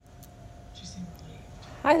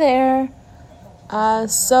Hi there.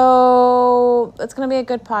 So it's gonna be a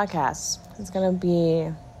good podcast.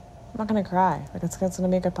 I'm not gonna cry. It's gonna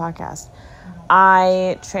be a good podcast.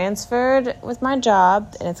 I transferred with my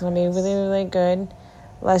job, and it's gonna be really, really good,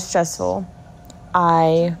 less stressful.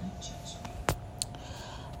 I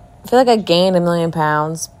feel like I gained 1,000,000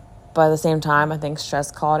 pounds, but at the same time, I think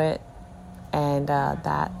stress caught it, and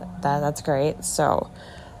that's great. So,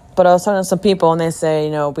 but I was talking to some people, and they say,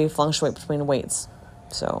 we fluctuate between weights.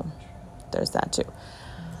 So there's that too.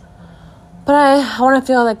 But I want to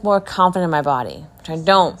feel more confident in my body, which I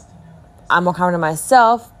don't. I'm more confident in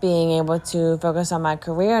myself, being able to focus on my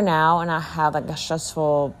career now, and I have a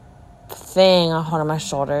stressful thing on my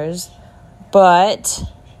shoulders. But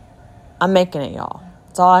I'm making it, y'all.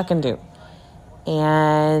 That's all I can do.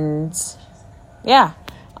 And yeah,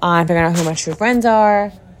 I'm figuring out who my true friends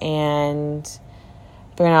are, and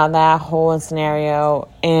figuring out that whole scenario,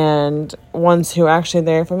 and ones who are actually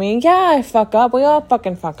there for me. Yeah, I fuck up. We all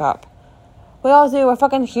fucking fuck up. We all do. We're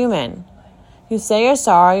fucking human. You say you're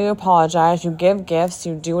sorry, you apologize, you give gifts,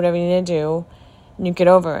 you do whatever you need to do, and you get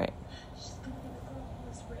over it.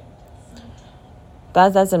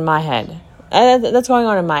 That's in my head. That's going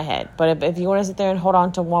on in my head. But if you want to sit there and hold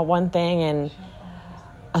on to one thing and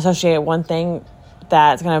associate one thing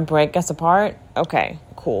that's going to break us apart, okay,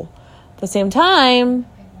 cool. At the same time,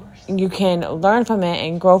 you can learn from it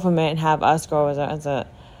and grow from it, and have us grow as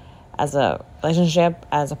a relationship,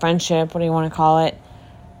 as a friendship, what do you want to call it,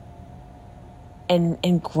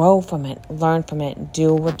 and grow from it, learn from it,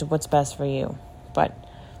 do what's best for you. But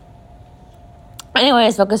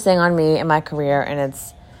anyways, focusing on me and my career, and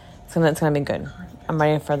it's gonna be good. I'm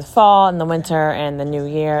ready for the fall and the winter and the new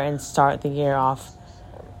year, and start the year off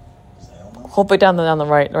hopefully down the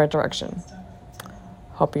right direction.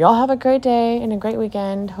 Hope you all have a great day and a great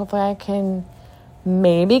weekend. Hopefully I can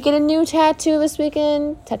maybe get a new tattoo this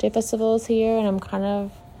weekend. Tattoo festival is here, and I'm kind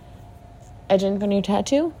of edging for a new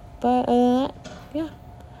tattoo. But yeah.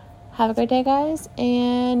 Have a great day, guys,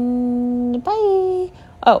 and bye.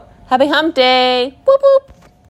 Oh, happy hump day. Whoop, whoop.